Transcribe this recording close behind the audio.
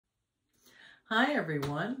Hi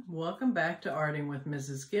everyone, welcome back to Arting with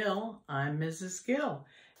Mrs. Gill. I'm Mrs. Gill.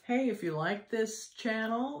 Hey, if you like this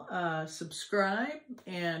channel, subscribe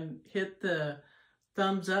and hit the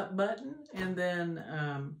thumbs up button, and then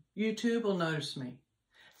YouTube will notice me.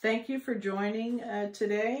 Thank you for joining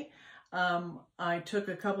today. I took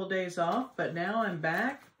a couple days off, but now I'm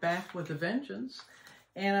back with a vengeance,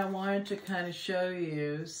 and I wanted to kind of show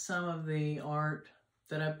you some of the art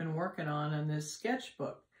that I've been working on in this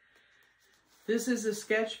sketchbook. This is a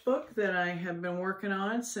sketchbook that I have been working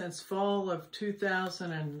on since fall of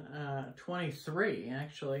 2023,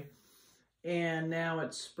 actually, and now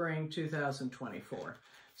it's spring 2024.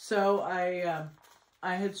 So I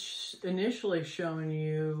had initially shown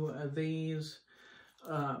you these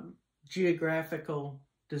geographical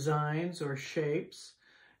designs or shapes,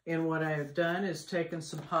 and what I have done is taken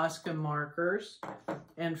some Posca markers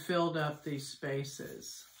and filled up these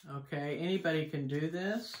spaces. Okay, anybody can do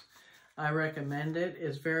this. I recommend it.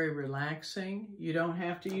 It's very relaxing. You don't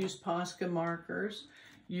have to use Posca markers.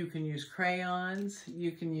 You can use crayons.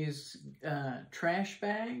 You can use trash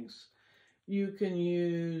bags. You can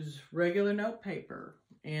use regular note paper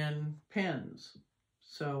and pens.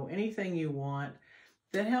 So anything you want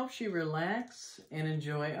that helps you relax and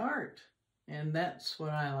enjoy art. And that's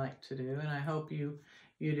what I like to do, and I hope you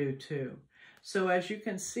do too. So as you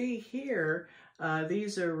can see here,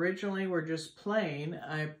 these originally were just plain.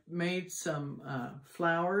 I made some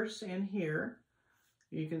flowers in here.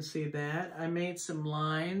 You can see that. I made some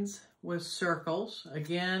lines with circles.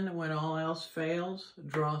 Again, when all else fails,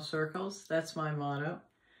 draw circles. That's my motto.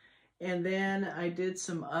 And then I did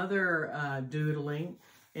some other doodling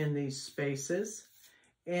in these spaces.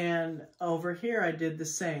 And over here, I did the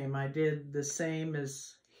same. I did the same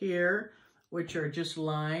as here, which are just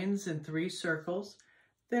lines and 3 circles.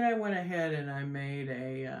 Then I went ahead and I made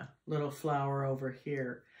a little flower over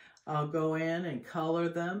here. I'll go in and color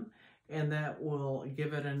them, and that will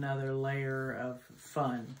give it another layer of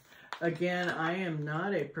fun. Again, I am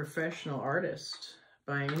not a professional artist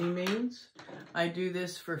by any means. I do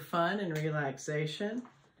this for fun and relaxation,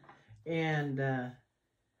 and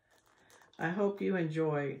I hope you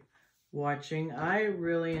enjoy watching. I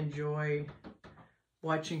really enjoy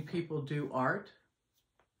watching people do art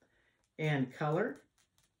and color.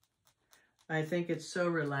 I think it's so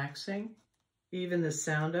relaxing, even the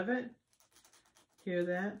sound of it. Hear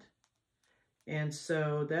that? And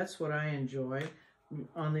so that's what I enjoy.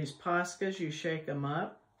 On these Poscas, you shake them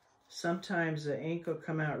up. Sometimes the ink will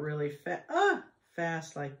come out really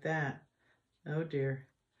fast like that. Oh dear.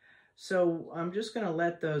 So I'm just going to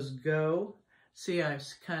let those go. See, I've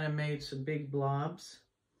kind of made some big blobs.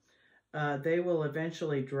 They will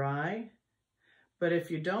eventually dry. But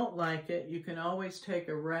if you don't like it, you can always take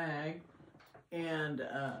a rag and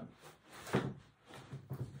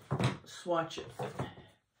swatch it.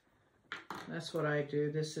 That's what I do.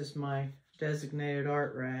 This is my designated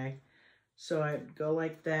art rag. So I go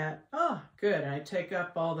like that. Oh, good. I take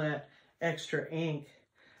up all that extra ink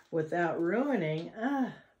without ruining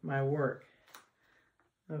my work.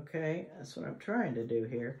 Okay, that's what I'm trying to do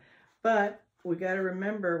here. But we got to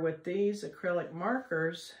remember with these acrylic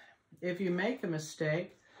markers, if you make a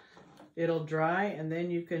mistake, it'll dry, and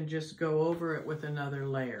then you can just go over it with another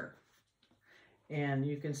layer. And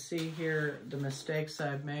you can see here the mistakes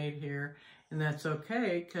I've made here, and that's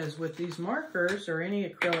okay, because with these markers or any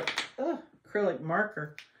acrylic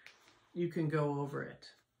marker, you can go over it.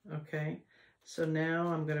 Okay, so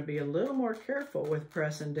now I'm going to be a little more careful with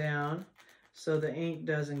pressing down so the ink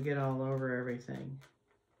doesn't get all over everything.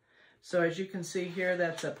 So as you can see here,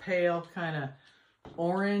 that's a pale kind of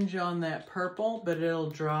orange on that purple, but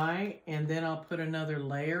it'll dry, and then I'll put another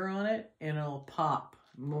layer on it and it'll pop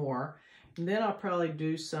more, and then I'll probably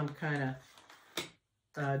do some kind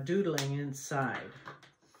of doodling inside.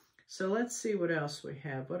 So let's see what else we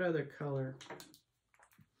have. What other color?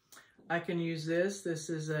 I can use this. This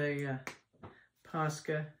is a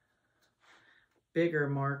Posca bigger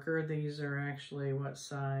marker. These are actually what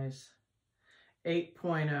size?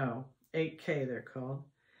 8.0, 8K they're called.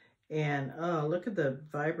 And oh, look at the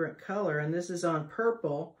vibrant color, and this is on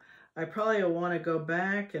purple. I probably will want to go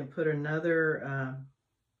back and put another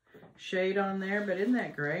shade on there, but isn't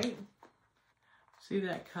that great? See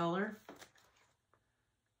that color?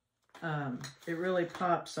 It really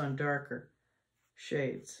pops on darker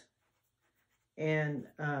shades. And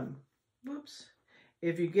whoops,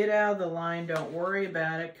 if you get out of the line, don't worry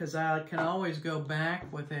about it, because I can always go back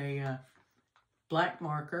with a black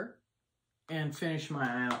marker and finish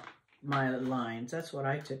my lines. That's what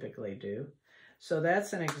I typically do. So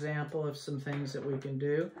that's an example of some things that we can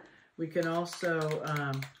do. We can also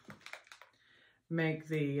make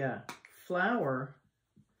the flower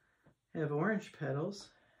have orange petals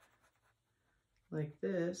like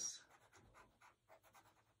this.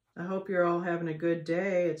 I hope you're all having a good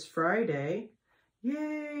day. It's Friday.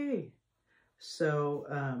 Yay!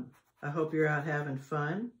 So I hope you're out having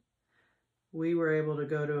fun. We were able to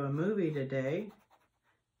go to a movie today,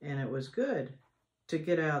 and it was good to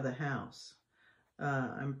get out of the house.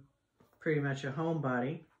 I'm pretty much a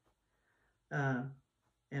homebody,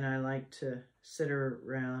 and I like to sit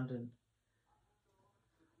around and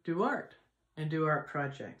do art and do art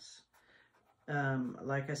projects.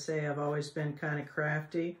 Like I say, I've always been kind of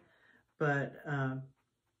crafty, but kind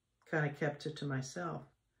of kept it to myself.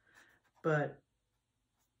 But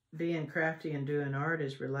being crafty and doing art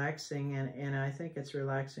is relaxing, and I think it's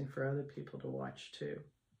relaxing for other people to watch too,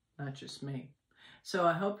 not just me. So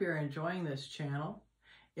I hope you're enjoying this channel.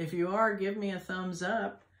 If you are, give me a thumbs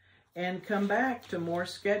up and come back to more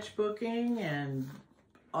sketchbooking and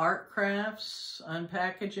art crafts,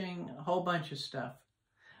 unpackaging, a whole bunch of stuff.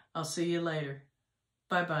 I'll see you later.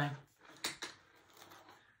 Bye-bye.